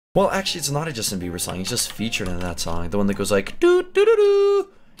Well, actually, it's not a Justin Bieber song. He's just featured in that song. The one that goes like doo doo doo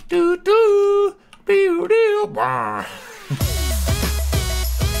doo doo doo doo doo bah.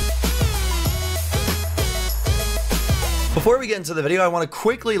 Before we get into the video, I want to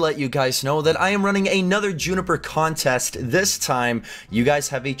quickly let you guys know that I am running another Juniper contest. This time, you guys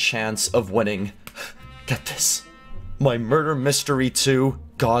have a chance of winning, get this, my Murder Mystery 2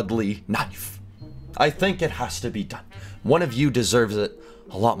 Godly Knife. I think it has to be done. One of you deserves it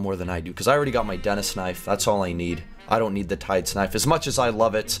a lot more than I do, because I already got my Denis knife. That's all I need. I don't need the Tides knife. As much as I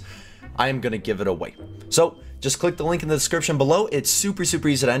love it, I am going to give it away. So, just click the link in the description below. It's super easy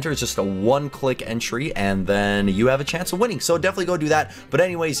to enter. It's just a one-click entry, and then you have a chance of winning. So definitely go do that. But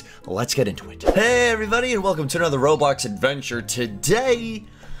anyways, let's get into it. Hey everybody, and welcome to another Roblox adventure. Today,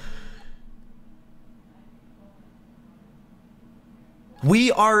 we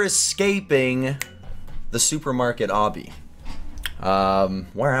are escaping the supermarket obby.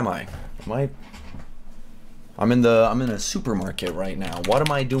 Where am I? I'm in a supermarket right now. What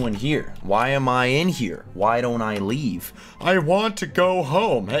am I doing here? Why am I in here? Why don't I leave? I want to go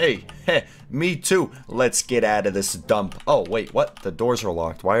home. Hey, me too. Let's get out of this dump. Oh, wait, what? The doors are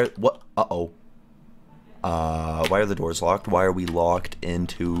locked. Why are, what? Uh-oh. Why are the doors locked? Why are we locked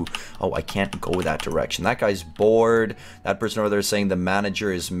into... Oh, I can't go that direction. That guy's bored. That person over there is saying the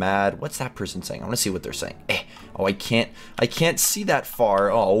manager is mad. What's that person saying? I want to see what they're saying. Oh, I can't see that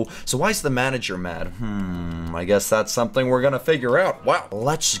far. Oh, so why is the manager mad? I guess that's something we're gonna figure out. Wow,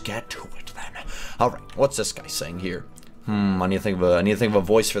 let's get to it then. Alright, what's this guy saying here? I need to think of a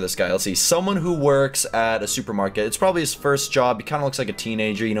voice for this guy. Let's see. Someone who works at a supermarket. It's probably his first job. He kind of looks like a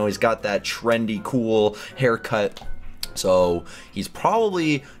teenager. You know, he's got that trendy, cool haircut. So, he's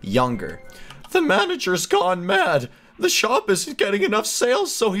probably younger. The manager's gone mad. The shop isn't getting enough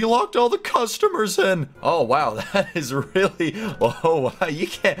sales, so he locked all the customers in. Oh, wow. That is really... Oh, wow. You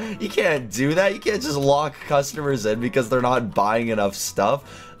can't do that. You can't just lock customers in because they're not buying enough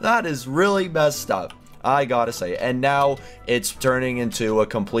stuff. That is really messed up, I gotta say. And now it's turning into a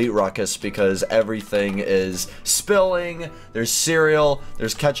complete ruckus because everything is spilling. There's cereal,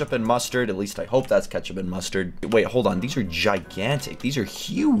 there's ketchup and mustard. At least I hope that's ketchup and mustard. Wait, hold on. These are gigantic. These are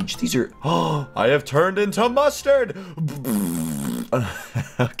huge. These are... Oh, I have turned into mustard.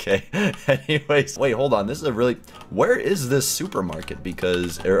 Okay. Anyways, wait, hold on. This is a really... Where is this supermarket?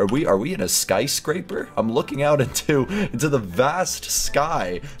 Because are we in a skyscraper? I'm looking out into the vast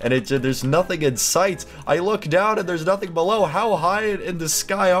sky, and there's nothing in sight. I look down and there's nothing below. How high in the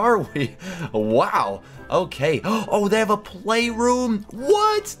sky are we? Wow. Okay. Oh, they have a playroom.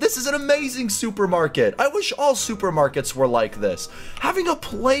 What? This is an amazing supermarket. I wish all supermarkets were like this. Having a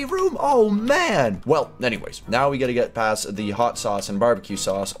playroom? Oh, man. Well, anyways, now we gotta get past the hot sauce and barbecue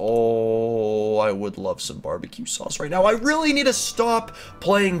sauce. Oh, I would love some barbecue sauce right now. I really need to stop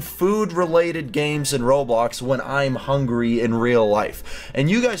playing food-related games in Roblox when I'm hungry in real life. And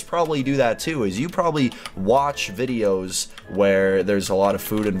you guys probably do that too, is you probably watch videos where there's a lot of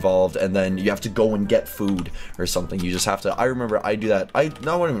food involved and then you have to go and get food or something. You just have to... I remember I do that. I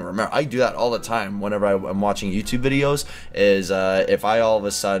don't even remember. I do that all the time whenever I'm watching YouTube videos, is if I all of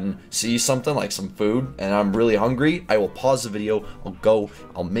a sudden see something like some food and I'm really hungry, I will pause the video,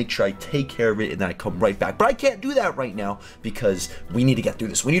 I'll make sure I take care of it, and then I come right back. But I can't do that right now because we need to get through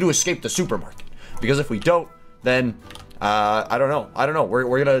this. We need to escape the supermarket. Because if we don't, then... I don't know.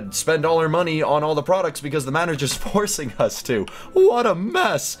 We're gonna spend all our money on all the products because the manager's forcing us to. What a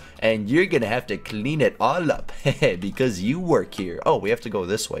mess. And you're gonna have to clean it all up because you work here. Oh, we have to go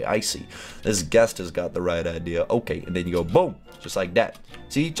this way. I see. This guest has got the right idea. Okay, and then you go boom, just like that.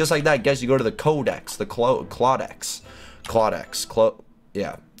 See, just like that. Guess you go to the Codex, the Claudex.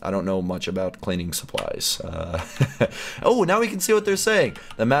 Yeah. I don't know much about cleaning supplies. Oh, now we can see what they're saying.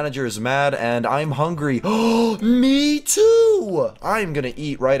 The manager is mad and I'm hungry. Oh, me too! I'm gonna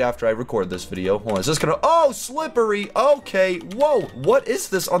eat right after I record this video. Hold on, is this gonna... Oh, slippery! Okay, whoa! What is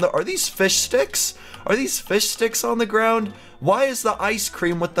this on the... Are these fish sticks? Are these fish sticks on the ground? Why is the ice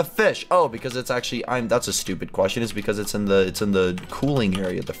cream with the fish? Oh, because it's actually... That's a stupid question. It's because it's in the cooling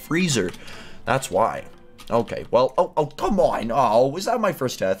area, the freezer. That's why. Okay, well, oh, come on. Oh, was that my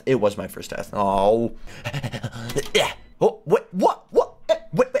first death? It was my first death. Oh. Oh, what?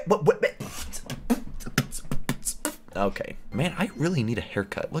 Wait. Okay, man, I really need a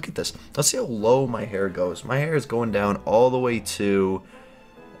haircut. Look at this. Let's see how low my hair goes. My hair is going down all the way to,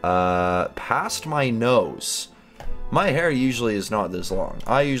 past my nose. My hair usually is not this long.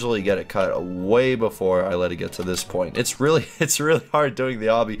 I usually get it cut way before I let it get to this point. It's really hard doing the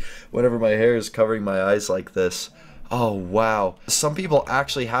obby whenever my hair is covering my eyes like this. Oh, wow. Some people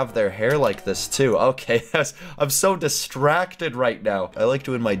actually have their hair like this, too. Okay, I'm so distracted right now. I like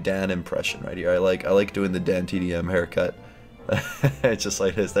doing my Dan impression right here. I like doing the Dan TDM haircut. It's just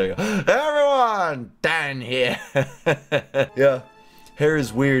like this. There you go. Everyone! Dan here! Yeah. Hair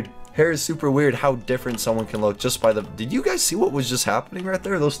is weird. Hair is super weird how different someone can look just by the... Did you guys see what was just happening right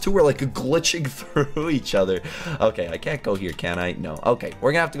there? Those two were like glitching through each other. Okay, I can't go here, can I? No. Okay,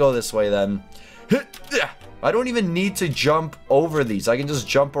 we're gonna have to go this way then. I don't even need to jump over these. I can just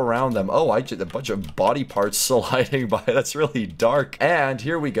jump around them. Oh, I just a bunch of body parts sliding by. That's really dark. And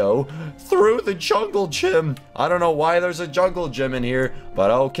here we go through the jungle gym. I don't know why there's a jungle gym in here, but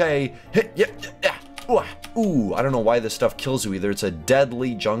okay. Ooh, I don't know why this stuff kills you either. It's a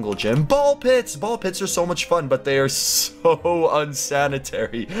deadly jungle gym. Ball pits! Ball pits are so much fun, but they are so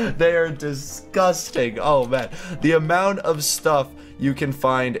unsanitary. They are disgusting. Oh, man. The amount of stuff you can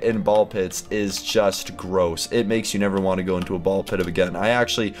find in ball pits is just gross. It makes you never want to go into a ball pit again. I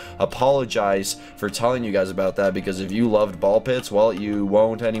actually apologize for telling you guys about that, because if you loved ball pits, well, you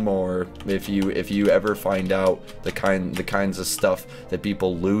won't anymore. If you ever find out the kinds of stuff that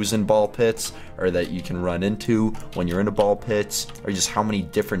people lose in ball pits, or that you can run into when you're in a ball pit, or just how many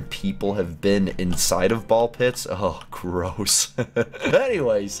different people have been inside of ball pits. Oh, gross.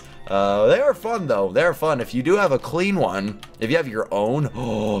 Anyways, they are fun though. They're fun. If you do have a clean one, if you have your own,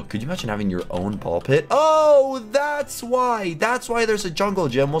 oh, could you imagine having your own ball pit? Oh, that's why there's a jungle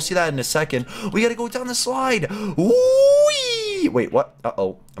gym. We'll see that in a second. We gotta go down the slide. Whee! Wait, what?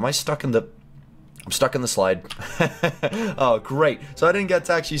 Uh-oh. Am I stuck in the... I'm stuck in the slide. Oh, great. So I didn't get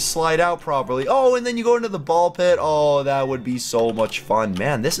to actually slide out properly. Oh, and then you go into the ball pit. Oh, that would be so much fun.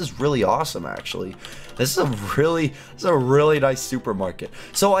 Man, this is really awesome, actually. This is a really nice supermarket.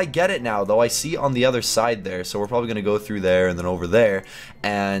 So I get it now, though. I see on the other side there. So we're probably going to go through there and then over there.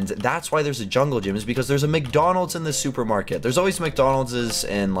 And that's why there's a jungle gym, is because there's a McDonald's in the supermarket. There's always McDonald's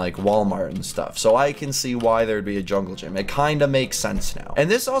in like Walmart and stuff. So I can see why there'd be a jungle gym. It kind of makes sense now.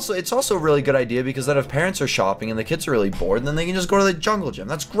 And it's also a really good idea, because then if parents are shopping and the kids are really bored, then they can just go to the jungle gym.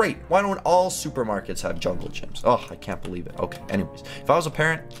 That's great. Why don't all supermarkets have jungle gyms? Oh, I can't believe it. Okay, anyways, if I was a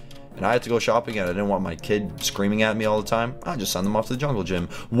parent and I had to go shopping and I didn't want my kid screaming at me all the time, I'd just send them off to the jungle gym.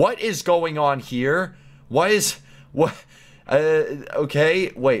 What is going on here? What?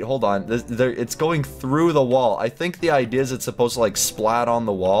 Okay, wait, hold on. It's going through the wall. I think the idea is it's supposed to like splat on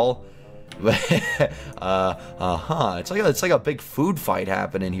the wall. It's like a big food fight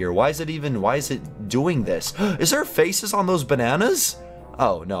happening here. Why is it doing this? Is there faces on those bananas?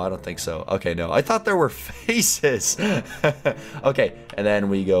 Oh, no, I don't think so. Okay, no, I thought there were faces. Okay, and then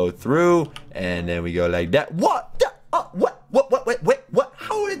we go through, and then we go like that. What? What?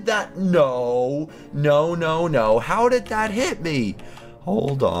 How did that? No. How did that hit me?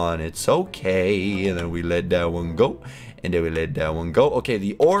 Hold on, it's okay. And then we let that one go. And then we let that one go. Okay,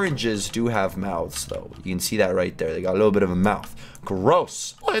 the oranges do have mouths, though. You can see that right there. They got a little bit of a mouth.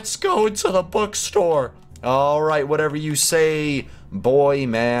 Gross. Let's go into the bookstore. All right, whatever you say, boy,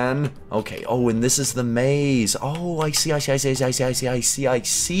 man. Okay, oh, and this is the maze. Oh, I see.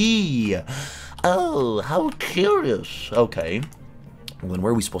 Oh, how curious. Okay. Well, then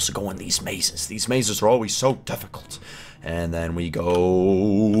where are we supposed to go in these mazes? These mazes are always so difficult. And then we go...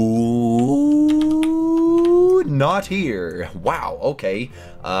 Not here. Wow, okay.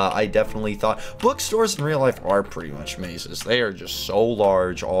 I definitely thought... Bookstores in real life are pretty much mazes. They are just so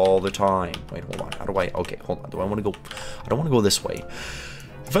large all the time. Wait, hold on. How do I... Okay, hold on. Do I want to go... I don't want to go this way.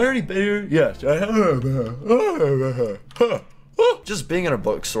 If I already been here... Yes. Just being in a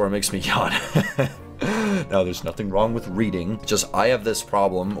bookstore makes me yawn. Now, there's nothing wrong with reading. Just, I have this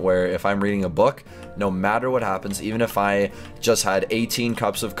problem where if I'm reading a book, no matter what happens, even if I just had 18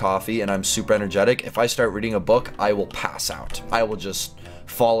 cups of coffee and I'm super energetic, if I start reading a book, I will pass out. I will just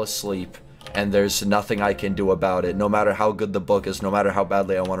fall asleep, and there's nothing I can do about it. No matter how good the book is, no matter how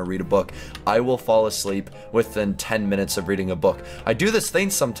badly I want to read a book, I will fall asleep within 10 minutes of reading a book. I do this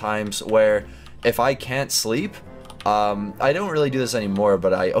thing sometimes where if I can't sleep, I don't really do this anymore,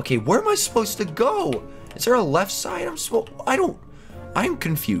 but okay, where am I supposed to go? Is there a left side? I'm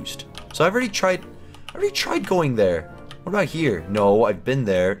confused. So I've already tried going there. What about here? No, I've been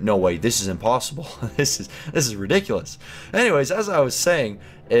there. No way, this is impossible. This is ridiculous. Anyways, as I was saying,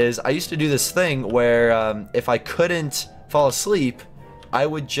 is I used to do this thing where, if I couldn't fall asleep, I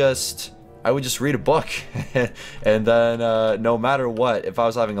would just read a book. And then, no matter what, if I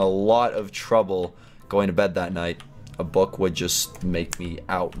was having a lot of trouble going to bed that night, a book would just make me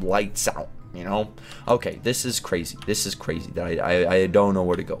out, lights out, you know? Okay, this is crazy. This is crazy. I don't know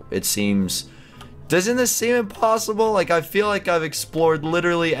where to go. It seems... Doesn't this seem impossible? Like, I feel like I've explored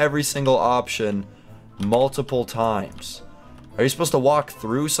literally every single option multiple times. Are you supposed to walk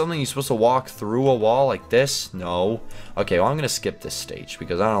through something? You're supposed to walk through a wall like this? No. Okay, well, I'm going to skip this stage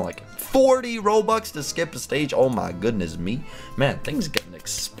because I don't like it. 40 Robux to skip a stage? Oh my goodness me. Man, things are getting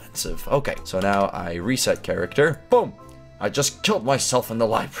expensive. Okay, so now I reset character. Boom. I just killed myself in the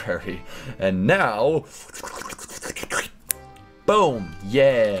library. And now... Boom.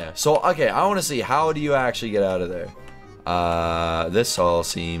 Yeah. So, okay, I want to see, how do you actually get out of there? This all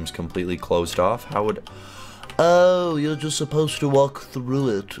seems completely closed off. How would... Oh, you're just supposed to walk through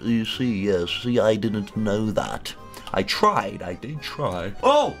it. You see, yes. See, I didn't know that. I tried. I did try.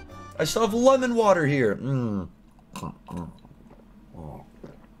 Oh! I still have lemon water here.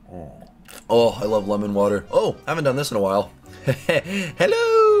 Oh, I love lemon water. Oh, I haven't done this in a while.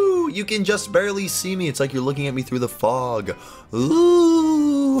 Hello! You can just barely see me. It's like you're looking at me through the fog.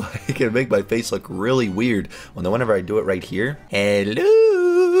 Ooh! I can make my face look really weird. Well, then whenever I do it right here.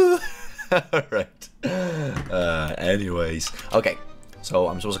 Hello! Alright. Anyways. Okay. So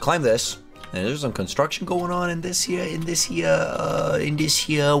I'm supposed to climb this. And there's some construction going on in this here,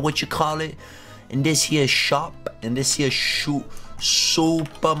 what you call it? In this here shop, in this here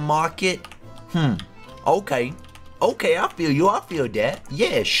supermarket. Okay. Okay, I feel you. I feel that.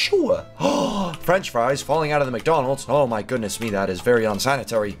 Yeah, sure. French fries falling out of the McDonald's. Oh my goodness me, that is very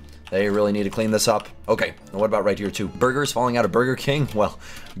unsanitary. They really need to clean this up. Okay, and what about right here too? Burgers falling out of Burger King? Well,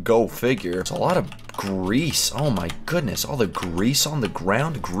 go figure. It's a lot of grease. Oh my goodness, all the grease on the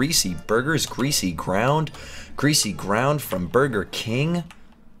ground. Greasy burgers, greasy ground from Burger King.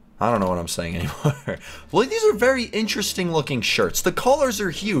 I don't know what I'm saying anymore. Well, these are very interesting looking shirts. The colors are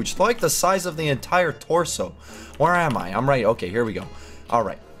huge. They're like the size of the entire torso. Where am I? I'm right. Okay, here we go. All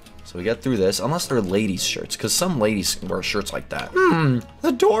right. So we get through this, unless they're ladies' shirts, because some ladies wear shirts like that.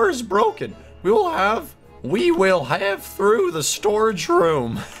 The door is broken. We will have through the storage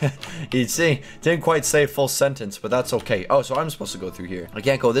room. You see, didn't quite say full sentence, but that's okay. Oh, so I'm supposed to go through here. I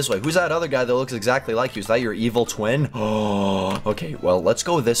can't go this way. Who's that other guy that looks exactly like you? Is that your evil twin? Oh, okay, well, let's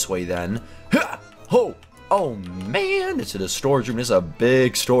go this way then. Oh man, it's in a storage room. This is a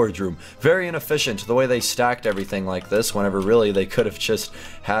big storage room. Very inefficient, the way they stacked everything like this, whenever really they could have just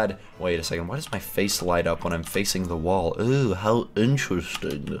had... Wait a second, why does my face light up when I'm facing the wall? Ooh, how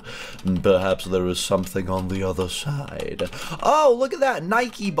interesting. Perhaps there is something on the other side. Oh, look at that,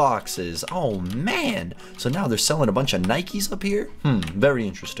 Nike boxes. Oh man, so now they're selling a bunch of Nikes up here? Very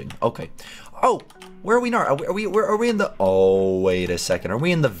interesting. Okay. Oh, where are we now? Are we in the... Oh, wait a second. Are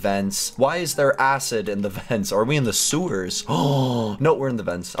we in the vents? Why is there acid in the vents? Are we in the sewers? Oh, no, we're in the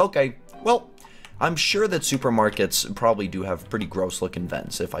vents. Okay, well, I'm sure that supermarkets probably do have pretty gross looking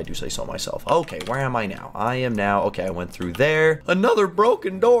vents, if I do say so myself. Okay, where am I now? I am now... Okay, I went through there. Another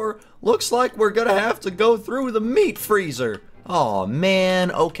broken door. Looks like we're gonna have to go through the meat freezer. Oh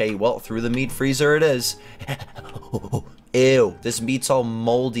man. Okay, well, through the meat freezer it is. Ew, this meat's all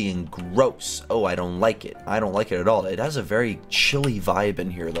moldy and gross. Oh, I don't like it. I don't like it at all. It has a very chilly vibe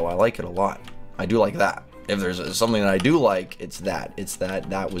in here, though. I like it a lot. I do like that. If there's something that I do like, it's that. It's that.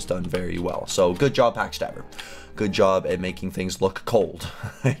 That was done very well. So, good job, Hackstabber. Good job at making things look cold.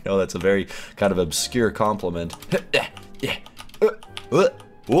 I know that's a very kind of obscure compliment.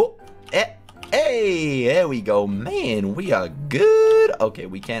 Hey, there we go. Man, we are good. Okay,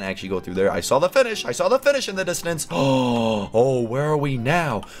 we can't actually go through there. I saw the finish. I saw the finish in the distance. Oh, where are we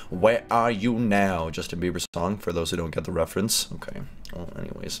now? Where are you now? Justin Bieber song, for those who don't get the reference. Okay, well,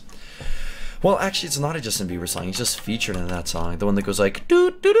 anyways. Well, actually, it's not a Justin Bieber song. He's just featured in that song. The one that goes like,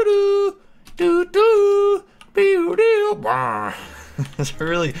 doo-doo-doo-doo, doo-doo, doo-doo. It's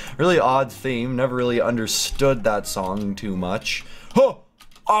a really odd theme. Never really understood that song too much.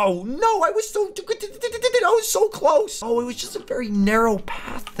 Oh no, I was so close. Oh, it was just a very narrow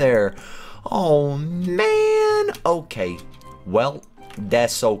path there. Oh man. Okay. Well,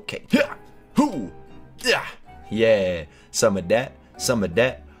 that's okay. Yeah. Some of that.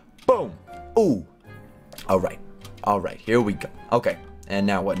 Boom. Ooh. All right. Here we go. Okay. And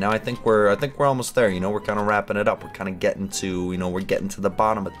now what? Now I think we're almost there. You know, we're kind of wrapping it up. We're kind of getting to, we're getting to the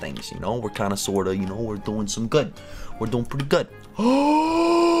bottom of things. We're kind of sort of, we're doing some good. We're doing pretty good.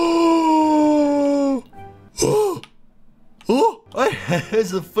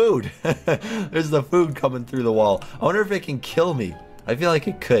 There's the food. There's the food coming through the wall. I wonder if it can kill me. I feel like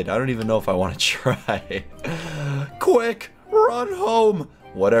it could. I don't even know if I want to try. Quick, run home.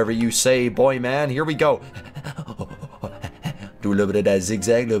 Whatever you say, boy man. Here we go. Do a little bit of that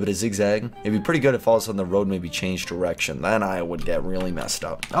zigzag, a little bit of zigzag. It'd be pretty good if all of a sudden the road maybe changed direction. Then I would get really messed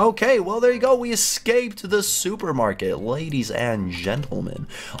up. Okay, well, there you go. We escaped the supermarket, ladies and gentlemen.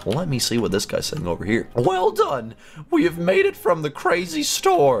 Let me see what this guy's saying over here. Well done. We have made it from the crazy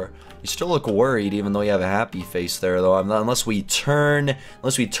store. You still look worried, even though you have a happy face there, though. Unless we turn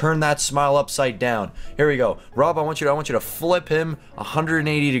that smile upside down. Here we go, Rob. I want you to flip him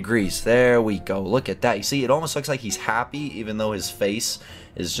 180 degrees. There we go. Look at that. You see, it almost looks like he's happy, even though his face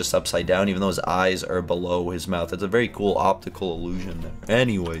is just upside down, even though his eyes are below his mouth. It's a very cool optical illusion there.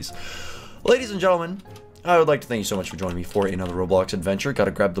 Anyways, ladies and gentlemen, I would like to thank you so much for joining me for another Roblox adventure.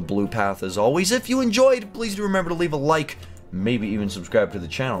 Gotta grab the blue path as always. If you enjoyed, please do remember to leave a like. Maybe even subscribe to the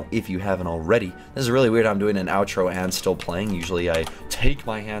channel if you haven't already. This is really weird. I'm doing an outro and still playing. Usually I take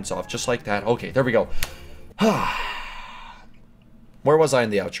my hands off just like that. Okay, there we go. Where was I in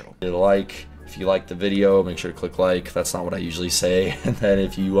the outro? If you liked the video, make sure to click like. That's not what I usually say. And then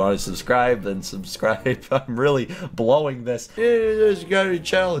if you want to subscribe, then subscribe. I'm really blowing this.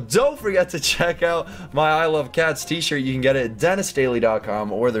 Channel. Don't forget to check out my I Love Cats t-shirt. You can get it at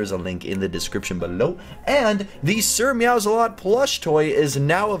DenisDaily.com, or there's a link in the description below. And the Sir Meows a Lot plush toy is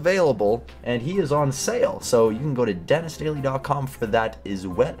now available, and he is on sale. So you can go to DenisDaily.com for that as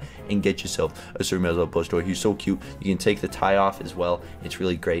well and get yourself a Sir Meows a Lot plush toy. He's so cute. You can take the tie off as well. It's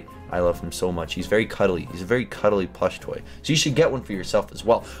really great. I love him so much. He's very cuddly. He's a very cuddly plush toy. So you should get one for yourself as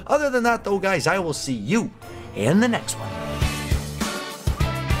well. Other than that, though, guys, I will see you in the next one.